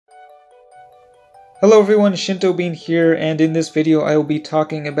Hello everyone, Shinto Bean here, and in this video I will be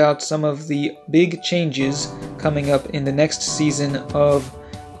talking about some of the big changes coming up in the next season of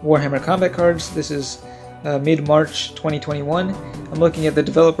Warhammer Combat Cards. This is mid-March 2021. I'm looking at the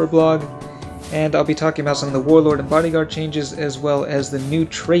developer blog, and I'll be talking about some of the warlord and bodyguard changes as well as the new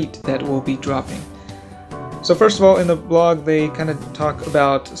trait that will be dropping. So first of all, in the blog they kind of talk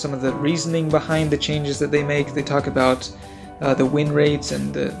about some of the reasoning behind the changes that they make. They talk about the win rates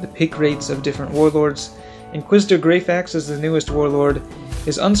and the pick rates of different warlords. Inquisitor Greyfax is the newest warlord,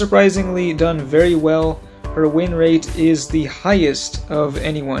 is unsurprisingly done very well. Her win rate is the highest of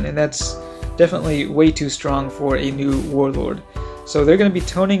anyone, and that's definitely way too strong for a new warlord. So they're going to be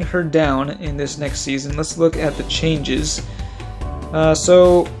toning her down in this next season. Let's look at the changes.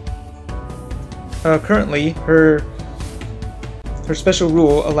 Currently her special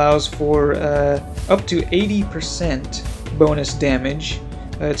rule allows for up to 80% bonus damage.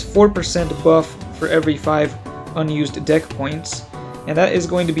 It's 4% buff for every 5 unused deck points, and that is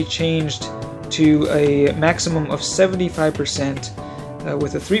going to be changed to a maximum of 75%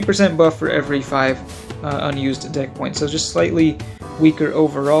 with a 3% buff for every 5 unused deck points, so just slightly weaker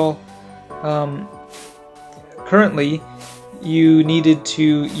overall. Currently you needed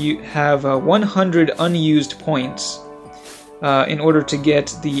to have 100 unused points in order to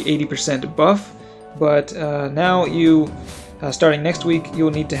get the 80% buff, but now starting next week,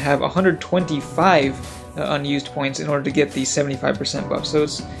 you'll need to have 125 unused points in order to get the 75% buff. So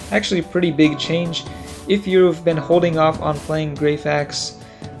it's actually a pretty big change. If you've been holding off on playing Greyfax,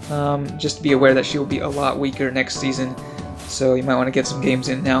 just be aware that she'll be a lot weaker next season, so you might want to get some games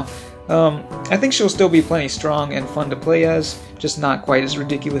in now. I think she'll still be plenty strong and fun to play as, just not quite as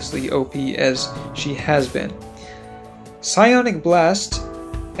ridiculously OP as she has been. Psionic Blast,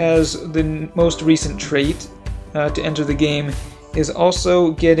 as the most recent trait to enter the game, is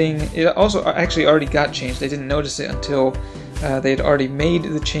also actually already got changed. I didn't notice it until they had already made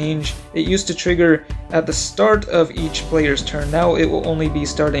the change. It used to trigger at the start of each player's turn. Now it will only be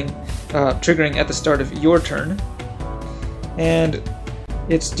triggering at the start of your turn, and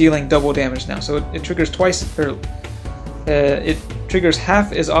it's dealing double damage now. So it triggers twice, or it triggers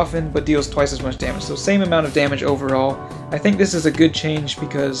half as often but deals twice as much damage. So same amount of damage overall. I think this is a good change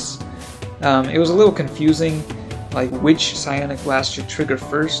because it was a little confusing, like which Psionic Blast should trigger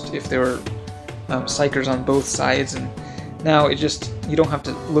first if there were psychers on both sides, and now you don't have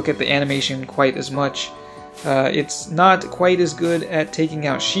to look at the animation quite as much. It's not quite as good at taking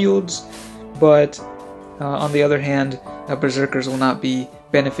out shields, but on the other hand, Berserkers will not be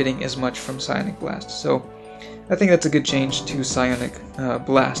benefiting as much from Psionic Blast. So I think that's a good change to Psionic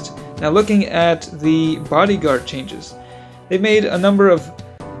Blast. Now looking at the bodyguard changes, they've made a number of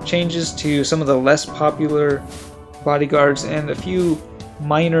changes to some of the less popular bodyguards and a few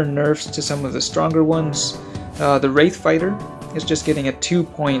minor nerfs to some of the stronger ones. The Wraith Fighter is just getting a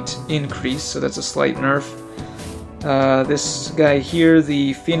 2-point increase, so that's a slight nerf. This guy here,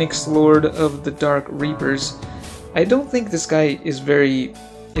 the Phoenix Lord of the Dark Reapers, I don't think this guy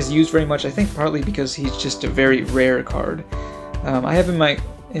is used very much. I think partly because he's just a very rare card. I have him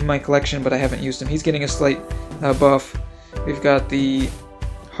in my collection, but I haven't used him. He's getting a slight buff. We've got the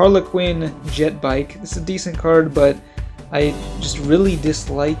Harlequin Jet Bike. This is a decent card, but I just really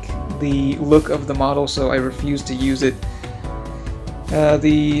dislike the look of the model, so I refuse to use it.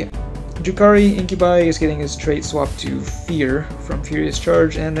 The Drukhari Incubi is getting his trait swapped to Fear from Furious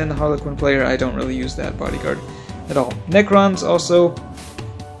Charge, and then the Harlequin player, I don't really use that bodyguard at all. Necrons also,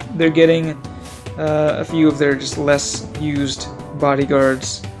 they're getting a few of their just less used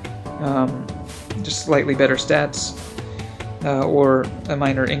bodyguards, just slightly better stats, or a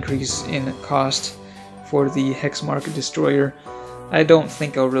minor increase in cost for the Hexmark Destroyer. I don't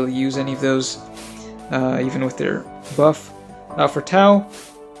think I'll really use any of those, even with their buff. For Tau,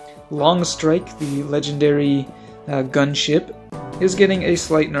 Long Strike, the legendary gunship, is getting a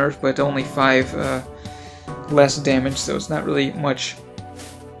slight nerf, but only 5 less damage, so it's not really much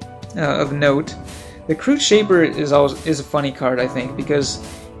of note. The Kroot Shaper is a funny card, I think, because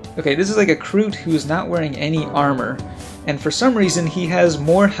okay, this is like a Kroot who's not wearing any armor, and for some reason he has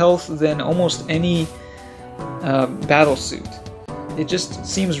more health than almost any battle suit. It just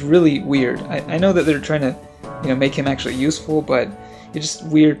seems really weird. I know that they're trying to make him actually useful, but it's just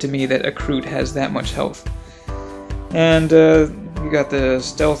weird to me that a Kroot has that much health. And you got the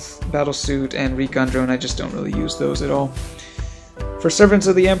Stealth Battle Suit and Recon Drone. I just don't really use those at all. For Servants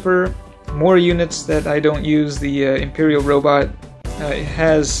of the Emperor, more units that I don't use. The Imperial Robot, it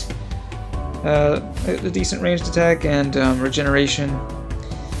has a decent ranged attack and regeneration.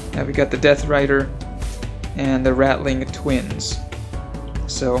 We got the Death Rider and the Rattling Twins.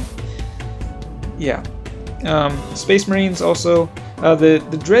 So yeah. Space Marines also,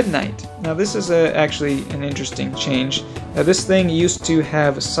 the Dread Knight. Now this is actually an interesting change. This thing used to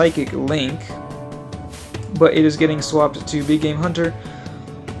have Psychic Link, but it is getting swapped to Big Game Hunter.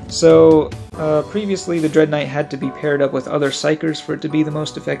 So previously the Dread Knight had to be paired up with other Psychers for it to be the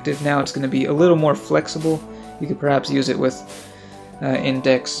most effective. Now it's going to be a little more flexible. You could perhaps use it with in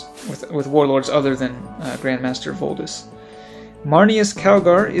decks with warlords other than Grandmaster Voldus. Marnius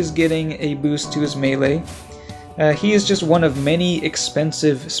Calgar is getting a boost to his melee. He is just one of many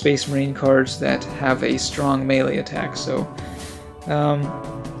expensive Space Marine cards that have a strong melee attack, so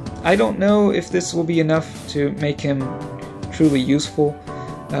I don't know if this will be enough to make him truly useful.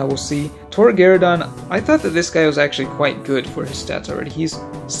 We'll see. Tor Garadon, I thought that this guy was actually quite good for his stats already. He's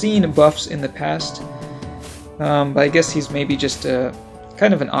seen buffs in the past, but I guess he's maybe just a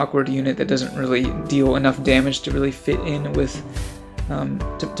kind of an awkward unit that doesn't really deal enough damage to really fit in with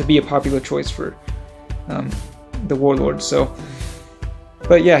to be a popular choice for the warlords. So,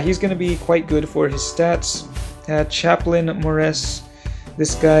 but yeah, he's going to be quite good for his stats. Chaplain Mores,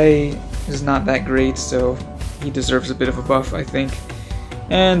 this guy is not that great, so he deserves a bit of a buff, I think.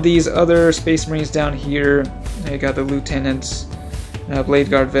 And these other Space Marines down here, I got the Lieutenants, Blade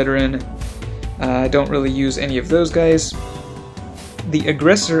Guard Veteran. I don't really use any of those guys. The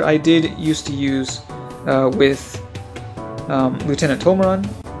Aggressor I did used to use with Lieutenant Tolmaron.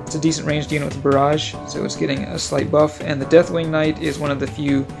 It's a decent ranged unit with Barrage, so it's getting a slight buff. And the Deathwing Knight is one of the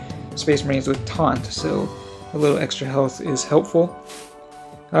few Space Marines with Taunt, so a little extra health is helpful.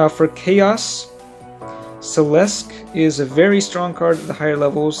 For Chaos, Celeste is a very strong card at the higher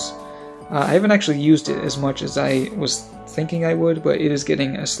levels. I haven't actually used it as much as I was thinking I would, but it is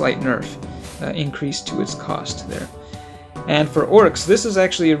getting a slight nerf increase to its cost there. And for Orcs, this is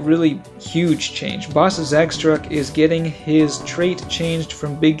actually a really huge change. Boss Zagstruck is getting his trait changed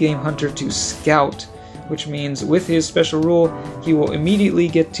from Big Game Hunter to Scout, which means with his special rule, he will immediately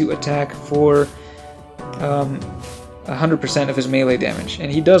get to attack for 100% of his melee damage.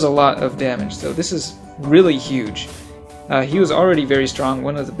 And he does a lot of damage, so this is really huge. He was already very strong,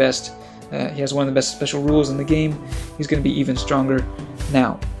 one of the best. He has one of the best special rules in the game. He's going to be even stronger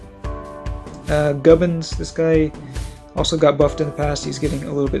now. Gubbins, this guy also got buffed in the past. He's getting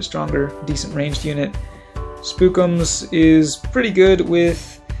a little bit stronger, decent ranged unit. Spookums is pretty good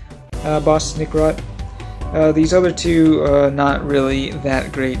with Boss Snickrot. These other two, not really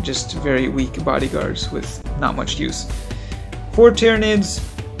that great, just very weak bodyguards with not much use. For Tyranids,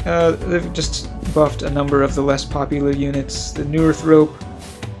 they've just buffed a number of the less popular units. The Neurthrope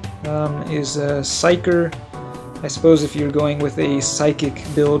is a Psyker. I suppose if you're going with a Psychic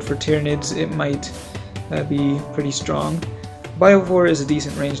build for Tyranids, it might be pretty strong. Biovore is a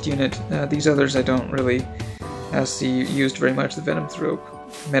decent ranged unit. These others I don't really see used very much. The Venomthrope,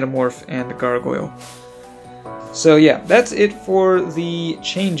 Metamorph, and Gargoyle. So yeah, that's it for the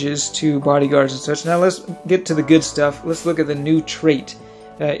changes to bodyguards and such. Now let's get to the good stuff. Let's look at the new trait.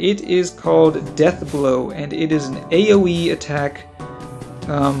 It is called Death Blow, and it is an AoE attack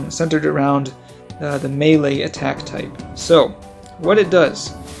centered around the melee attack type. So, what it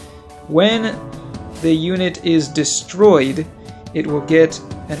does, when the unit is destroyed, it will get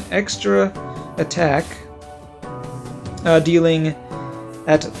an extra attack dealing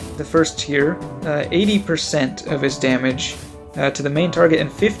at the first tier 80% of its damage to the main target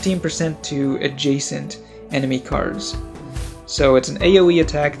and 15% to adjacent enemy cards. So it's an AoE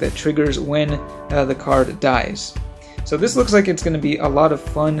attack that triggers when the card dies. So this looks like it's going to be a lot of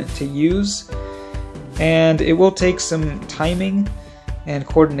fun to use, and it will take some timing and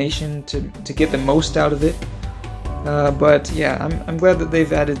coordination to get the most out of it. But yeah, I'm glad that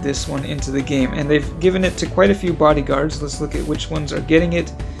they've added this one into the game, and they've given it to quite a few bodyguards. Let's look at which ones are getting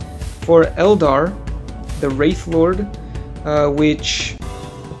it. For Eldar, the Wraith Lord, which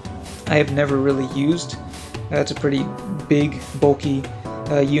I have never really used. It's a pretty big, bulky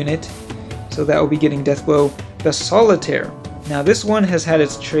unit, so that will be getting Death Blow. The Solitaire. Now this one has had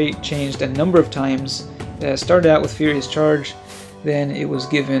its trait changed a number of times. Started out with Furious Charge, then it was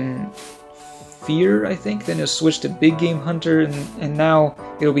given Fear, I think, then it was switched to Big Game Hunter, and now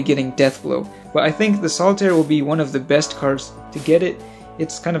it'll be getting Death Blow. But I think the Solitaire will be one of the best cards to get it.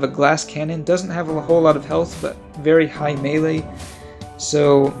 It's kind of a glass cannon, doesn't have a whole lot of health, but very high melee,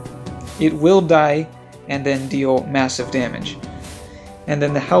 so it will die and then deal massive damage. And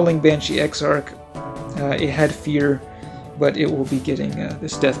then the Howling Banshee Exarch, it had Fear, but it will be getting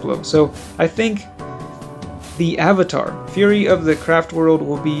this Death Blow. So I think the Avatar, Fury of the Craft World,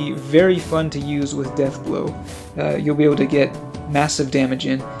 will be very fun to use with Death Blow. You'll be able to get massive damage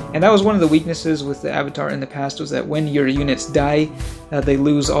in. And that was one of the weaknesses with the Avatar in the past, was that when your units die, they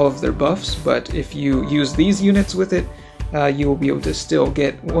lose all of their buffs, but if you use these units with it, you will be able to still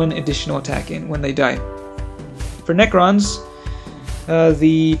get one additional attack in when they die. For Necrons,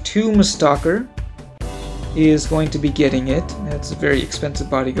 the Tomb Stalker is going to be getting it. That's a very expensive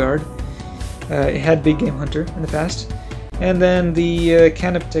bodyguard. It had Big Game Hunter in the past. And then the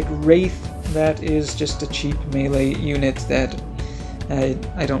Canoptek Wraith, that is just a cheap melee unit that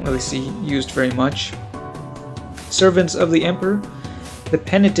I don't really see used very much. Servants of the Emperor, the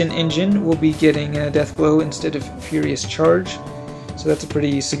Penitent Engine will be getting a Death Blow instead of Furious Charge, so that's a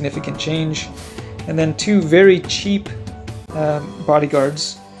pretty significant change. And then two very cheap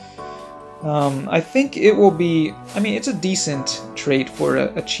bodyguards. I think it will be, I mean, it's a decent trait for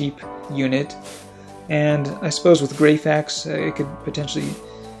a cheap unit, and I suppose with Greyfax it could potentially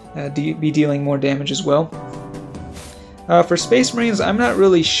be dealing more damage as well. For Space Marines, I'm not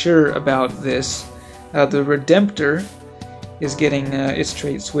really sure about this. The Redemptor is getting its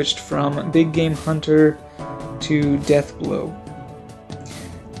trait switched from Big Game Hunter to Death Blow.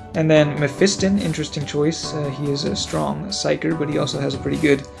 And then Mephiston, interesting choice. He is a strong Psyker, but he also has a pretty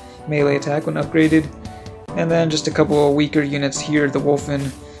good melee attack when upgraded. And then just a couple of weaker units here, the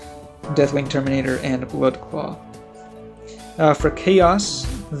Wolfen, Deathwing Terminator, and Bloodclaw. For Chaos,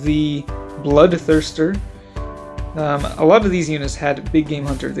 the Bloodthirster. A lot of these units had Big Game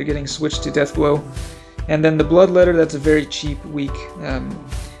Hunter. They're getting switched to Death Blow. And then the Bloodletter, that's a very cheap, weak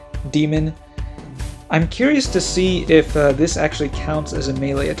demon. I'm curious to see if this actually counts as a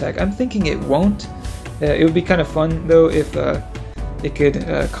melee attack. I'm thinking it won't. It would be kind of fun, though, if it could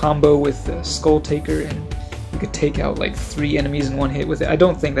combo with Skull Taker and you could take out like 3 enemies in one hit with it. I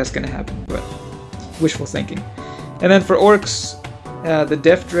don't think that's going to happen, but wishful thinking. And then for Orcs, the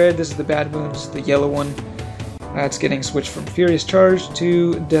Death Dread, this is the Bad Wounds, the yellow one. It's getting switched from Furious Charge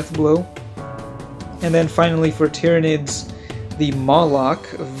to Death Blow. And then finally for Tyranids, the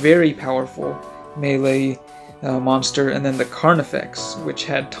Moloch, a very powerful melee monster, and then the Carnifex, which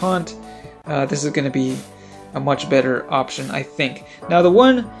had Taunt. This is going to be a much better option, I think. Now, the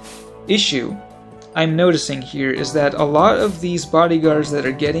one issue I'm noticing here is that a lot of these bodyguards that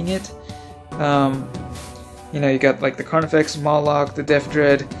are getting it, you know, you got like the Carnifex, Moloch, the Death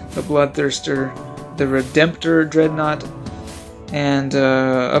Dread, the Bloodthirster, the Redemptor Dreadnought, and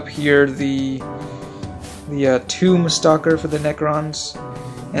up here the Tomb Stalker for the Necrons,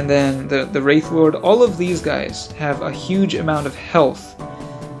 and then the Wraith Lord. All of these guys have a huge amount of health,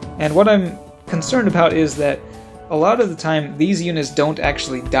 and what I'm concerned about is that a lot of the time these units don't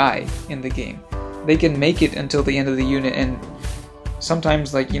actually die in the game. They can make it until the end of the unit, and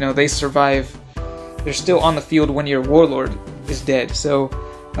sometimes, like, you know, they survive. They're still on the field when your warlord is dead. So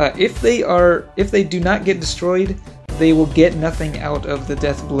if they do not get destroyed, they will get nothing out of the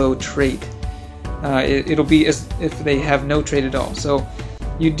Death Blow trait. It'll be as if they have no trait at all. So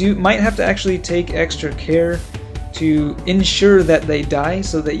you might have to actually take extra care to ensure that they die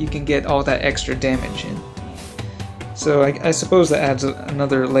so that you can get all that extra damage in. So I suppose that adds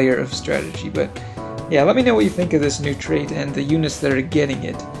another layer of strategy. But yeah, let me know what you think of this new trait and the units that are getting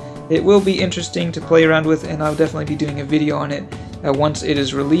it. It will be interesting to play around with, and I'll definitely be doing a video on it once it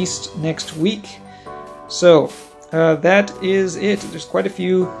is released next week. So that is it. There's quite a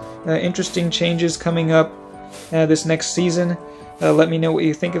few interesting changes coming up this next season. Let me know what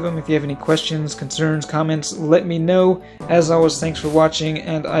you think of them. If you have any questions, concerns, comments, let me know. As always, thanks for watching,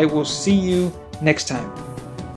 and I will see you next time.